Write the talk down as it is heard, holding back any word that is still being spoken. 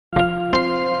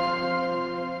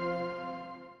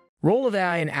Role of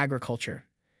AI in agriculture.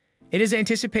 It is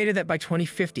anticipated that by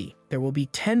 2050, there will be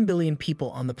 10 billion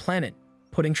people on the planet,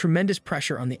 putting tremendous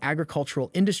pressure on the agricultural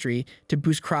industry to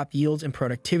boost crop yields and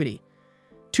productivity.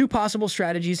 Two possible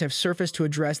strategies have surfaced to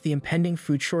address the impending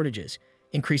food shortages: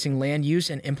 increasing land use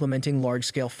and implementing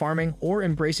large-scale farming, or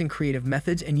embracing creative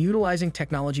methods and utilizing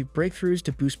technology breakthroughs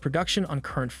to boost production on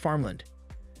current farmland.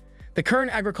 The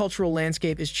current agricultural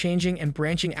landscape is changing and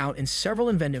branching out in several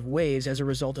inventive ways as a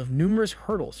result of numerous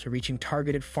hurdles to reaching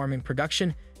targeted farming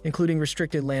production, including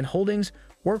restricted land holdings,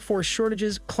 workforce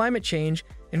shortages, climate change,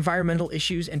 environmental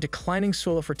issues, and declining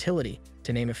soil fertility,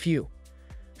 to name a few.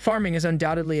 Farming has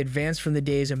undoubtedly advanced from the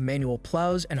days of manual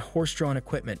plows and horse-drawn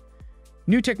equipment.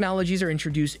 New technologies are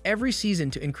introduced every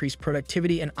season to increase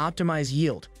productivity and optimize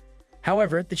yield.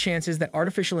 However, the chances that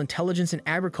artificial intelligence in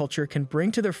agriculture can bring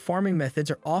to their farming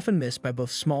methods are often missed by both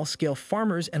small-scale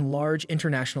farmers and large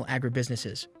international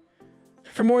agribusinesses.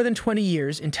 For more than 20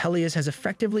 years, Intellias has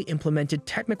effectively implemented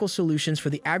technical solutions for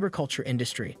the agriculture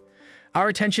industry. Our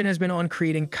attention has been on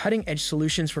creating cutting-edge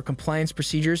solutions for compliance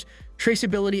procedures,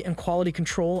 traceability, and quality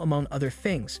control, among other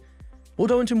things. We'll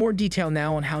go into more detail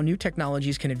now on how new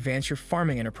technologies can advance your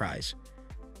farming enterprise.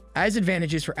 As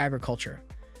advantages for agriculture.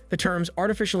 The terms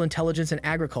artificial intelligence and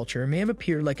agriculture may have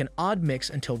appeared like an odd mix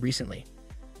until recently.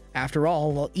 After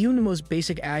all, while even the most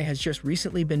basic AI has just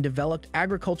recently been developed,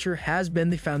 agriculture has been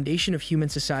the foundation of human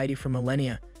society for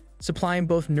millennia, supplying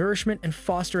both nourishment and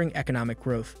fostering economic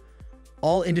growth.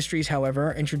 All industries,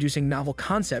 however, are introducing novel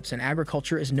concepts, and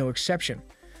agriculture is no exception.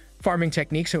 Farming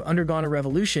techniques have undergone a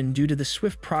revolution due to the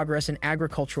swift progress in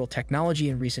agricultural technology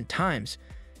in recent times.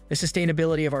 The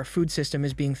sustainability of our food system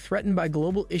is being threatened by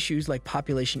global issues like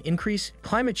population increase,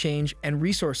 climate change, and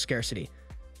resource scarcity.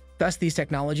 Thus, these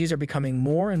technologies are becoming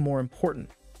more and more important.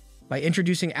 By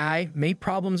introducing AI, many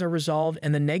problems are resolved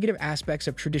and the negative aspects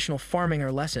of traditional farming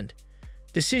are lessened.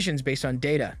 Decisions based on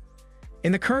data.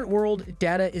 In the current world,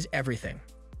 data is everything.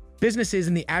 Businesses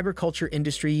in the agriculture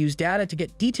industry use data to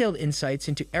get detailed insights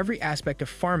into every aspect of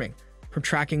farming, from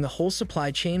tracking the whole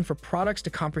supply chain for products to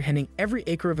comprehending every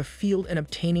acre of a field and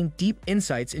obtaining deep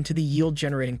insights into the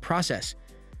yield-generating process.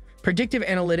 Predictive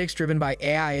analytics driven by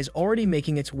AI is already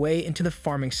making its way into the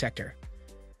farming sector.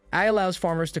 AI allows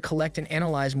farmers to collect and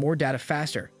analyze more data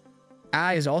faster.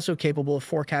 AI is also capable of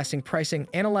forecasting pricing,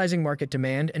 analyzing market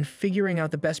demand, and figuring out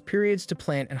the best periods to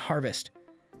plant and harvest.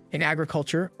 In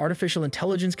agriculture, artificial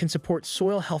intelligence can support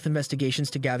soil health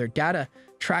investigations to gather data,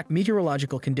 track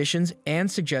meteorological conditions, and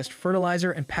suggest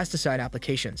fertilizer and pesticide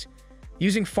applications.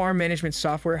 Using farm management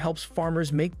software helps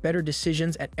farmers make better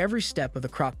decisions at every step of the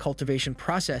crop cultivation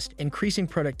process, increasing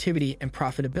productivity and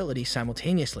profitability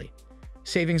simultaneously.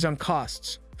 Savings on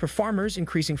costs. For farmers,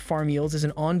 increasing farm yields is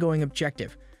an ongoing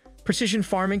objective. Precision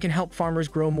farming can help farmers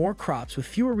grow more crops with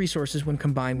fewer resources when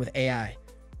combined with AI.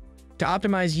 To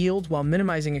optimize yields while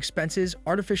minimizing expenses,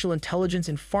 artificial intelligence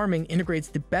in farming integrates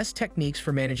the best techniques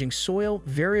for managing soil,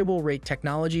 variable rate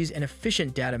technologies, and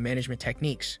efficient data management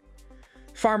techniques.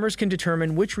 Farmers can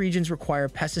determine which regions require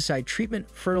pesticide treatment,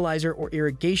 fertilizer, or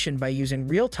irrigation by using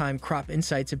real-time crop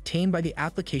insights obtained by the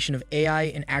application of AI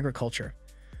in agriculture.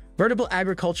 Vertical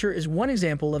agriculture is one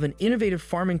example of an innovative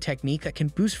farming technique that can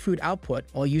boost food output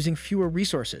while using fewer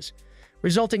resources,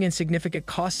 resulting in significant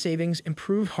cost savings,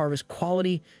 improved harvest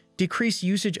quality, decreased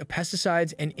usage of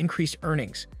pesticides, and increased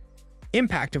earnings.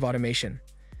 Impact of automation.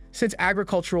 Since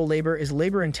agricultural labor is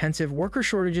labor-intensive, worker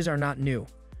shortages are not new.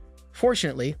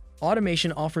 Fortunately,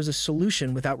 automation offers a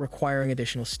solution without requiring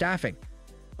additional staffing.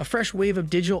 A fresh wave of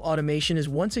digital automation is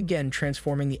once again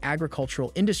transforming the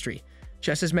agricultural industry,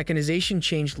 just as mechanization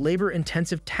changed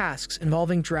labor-intensive tasks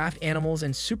involving draft animals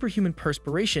and superhuman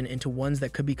perspiration into ones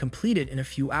that could be completed in a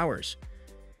few hours.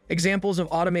 Examples of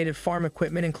automated farm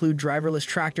equipment include driverless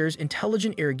tractors,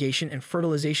 intelligent irrigation and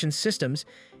fertilization systems,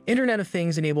 Internet of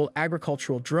Things-enabled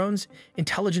agricultural drones,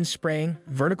 intelligent spraying,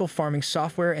 vertical farming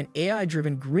software, and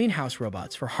AI-driven greenhouse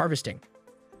robots for harvesting.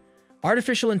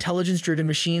 Artificial intelligence-driven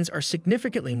machines are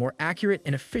significantly more accurate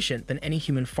and efficient than any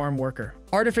human farm worker.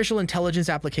 Artificial intelligence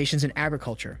applications in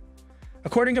agriculture.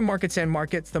 According to Markets and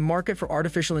Markets, the market for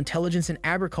artificial intelligence in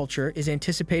agriculture is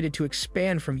anticipated to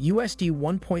expand from USD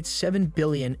 1.7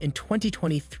 billion in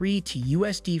 2023 to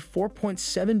USD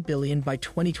 4.7 billion by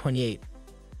 2028.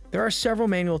 There are several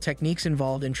manual techniques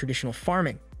involved in traditional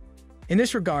farming. In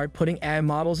this regard, putting AI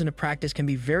models into practice can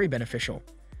be very beneficial.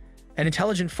 An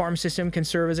intelligent farm system can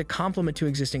serve as a complement to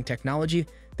existing technology,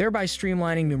 thereby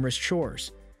streamlining numerous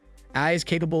chores. AI is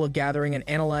capable of gathering and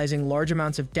analyzing large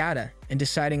amounts of data and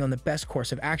deciding on the best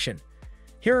course of action.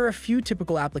 Here are a few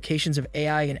typical applications of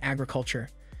AI in agriculture.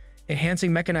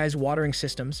 Enhancing mechanized watering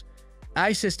systems.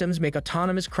 AI systems make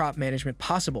autonomous crop management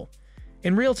possible.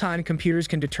 In real time, computers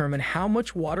can determine how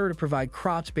much water to provide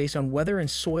crops based on weather and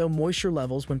soil moisture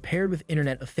levels when paired with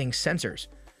Internet of Things sensors.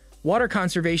 Water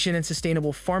conservation and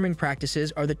sustainable farming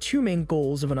practices are the two main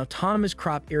goals of an autonomous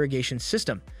crop irrigation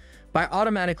system. By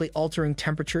automatically altering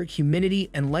temperature, humidity,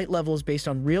 and light levels based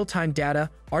on real-time data,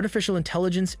 artificial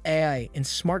intelligence (AI) in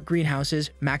smart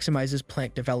greenhouses maximizes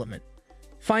plant development.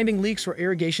 Finding leaks or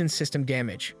irrigation system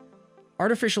damage.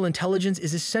 Artificial intelligence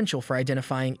is essential for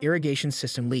identifying irrigation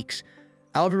system leaks.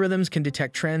 Algorithms can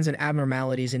detect trends and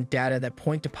abnormalities in data that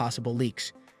point to possible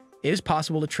leaks. It is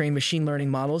possible to train machine learning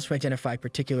models to identify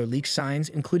particular leak signs,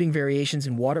 including variations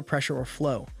in water pressure or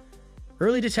flow.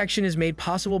 Early detection is made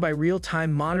possible by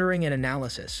real-time monitoring and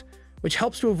analysis, which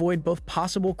helps to avoid both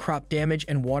possible crop damage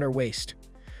and water waste.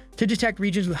 To detect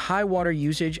regions with high water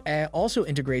usage, AI also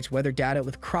integrates weather data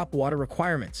with crop water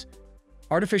requirements.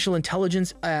 Artificial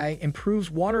intelligence (AI)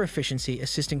 improves water efficiency,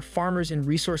 assisting farmers in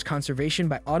resource conservation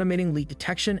by automating leak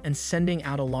detection and sending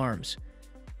out alarms.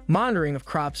 Monitoring of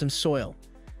crops and soil.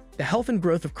 The health and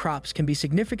growth of crops can be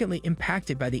significantly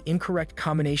impacted by the incorrect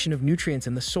combination of nutrients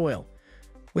in the soil.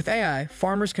 With AI,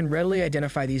 farmers can readily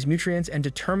identify these nutrients and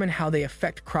determine how they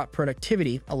affect crop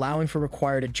productivity, allowing for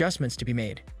required adjustments to be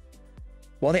made.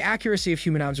 While the accuracy of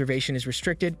human observation is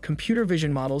restricted, computer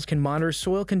vision models can monitor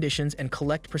soil conditions and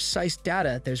collect precise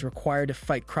data that is required to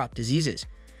fight crop diseases.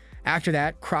 After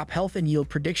that, crop health and yield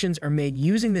predictions are made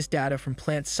using this data from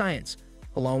plant science,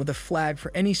 along with a flag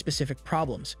for any specific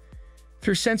problems.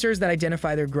 Through sensors that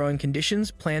identify their growing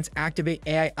conditions, plants activate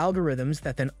AI algorithms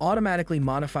that then automatically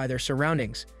modify their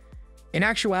surroundings. In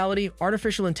actuality,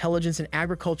 artificial intelligence in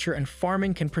agriculture and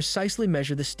farming can precisely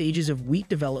measure the stages of wheat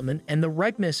development and the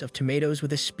ripeness of tomatoes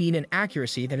with a speed and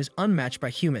accuracy that is unmatched by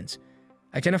humans.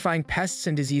 Identifying pests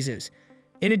and diseases.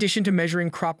 In addition to measuring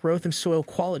crop growth and soil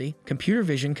quality, computer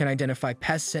vision can identify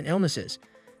pests and illnesses.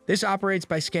 This operates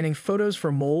by scanning photos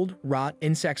for mold, rot,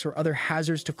 insects, or other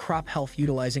hazards to crop health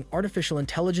utilizing artificial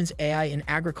intelligence (AI) in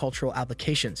agricultural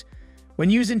applications. When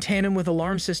used in tandem with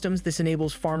alarm systems, this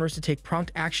enables farmers to take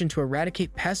prompt action to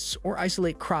eradicate pests or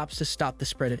isolate crops to stop the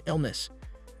spread of illness.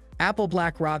 Apple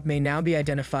black rot may now be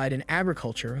identified in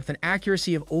agriculture with an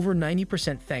accuracy of over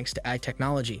 90% thanks to AI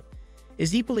technology. It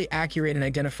is equally accurate in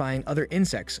identifying other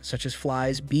insects, such as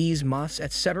flies, bees, moths,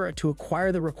 etc. To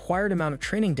acquire the required amount of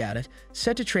training data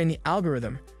set to train the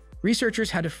algorithm,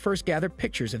 researchers had to first gather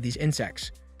pictures of these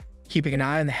insects. Keeping an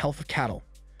eye on the health of cattle.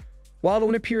 While it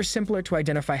would appear simpler to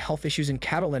identify health issues in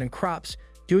cattle than in crops,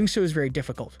 doing so is very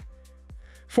difficult.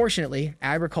 Fortunately,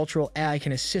 agricultural AI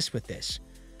can assist with this.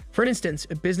 For instance,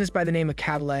 a business by the name of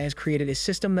Cattle AI has created a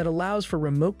system that allows for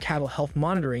remote cattle health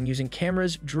monitoring using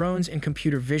cameras, drones, and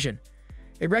computer vision.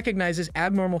 It recognizes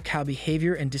abnormal cow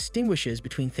behavior and distinguishes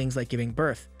between things like giving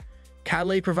birth.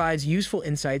 Cattle AI provides useful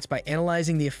insights by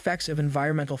analyzing the effects of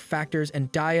environmental factors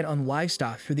and diet on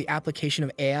livestock through the application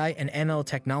of AI and ML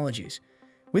technologies.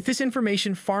 With this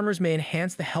information, farmers may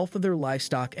enhance the health of their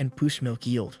livestock and boost milk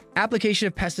yield. Application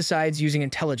of pesticides using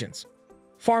intelligence.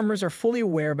 Farmers are fully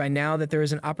aware by now that there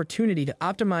is an opportunity to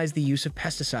optimize the use of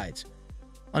pesticides.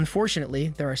 Unfortunately,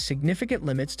 there are significant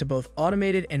limits to both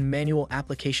automated and manual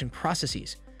application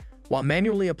processes. While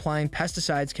manually applying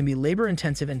pesticides can be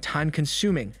labor-intensive and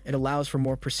time-consuming, it allows for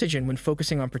more precision when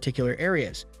focusing on particular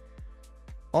areas.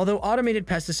 Although automated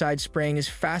pesticide spraying is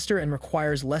faster and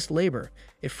requires less labor,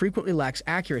 it frequently lacks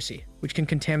accuracy, which can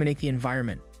contaminate the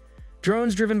environment.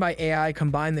 Drones driven by AI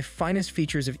combine the finest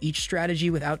features of each strategy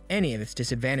without any of its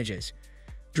disadvantages.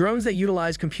 Drones that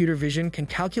utilize computer vision can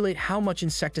calculate how much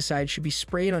insecticide should be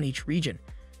sprayed on each region.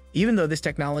 Even though this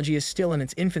technology is still in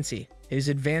its infancy, it is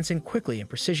advancing quickly in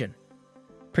precision.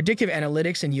 Predictive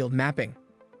analytics and yield mapping.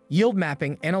 Yield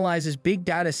mapping analyzes big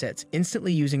data sets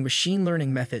instantly using machine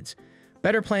learning methods.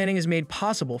 Better planning is made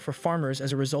possible for farmers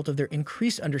as a result of their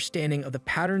increased understanding of the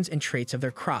patterns and traits of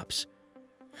their crops.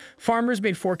 Farmers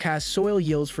may forecast soil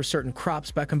yields for certain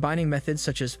crops by combining methods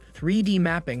such as 3D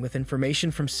mapping with information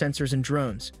from sensors and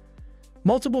drones.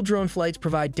 Multiple drone flights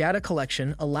provide data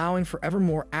collection, allowing for ever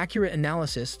more accurate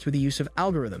analysis through the use of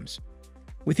algorithms.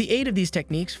 With the aid of these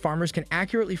techniques, farmers can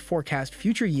accurately forecast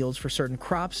future yields for certain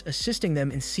crops, assisting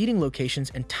them in seeding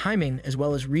locations and timing, as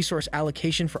well as resource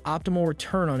allocation for optimal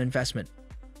return on investment.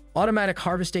 Automatic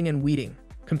harvesting and weeding.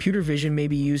 Computer vision may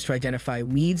be used to identify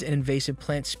weeds and invasive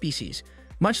plant species,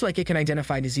 much like it can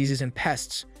identify diseases and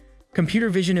pests. Computer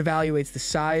vision evaluates the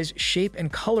size, shape,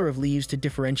 and color of leaves to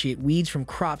differentiate weeds from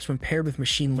crops when paired with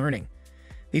machine learning.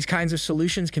 These kinds of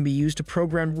solutions can be used to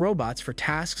program robots for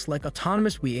tasks like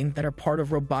autonomous weeding that are part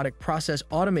of robotic process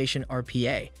automation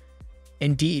 (RPA).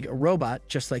 Indeed, a robot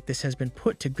just like this has been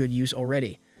put to good use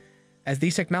already. As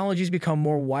these technologies become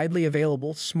more widely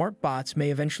available, smart bots may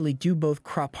eventually do both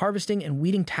crop harvesting and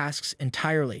weeding tasks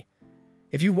entirely.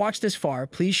 If you watched this far,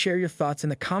 please share your thoughts in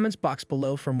the comments box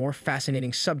below for more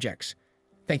fascinating subjects.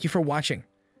 Thank you for watching.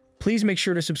 Please make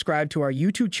sure to subscribe to our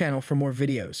YouTube channel for more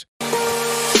videos.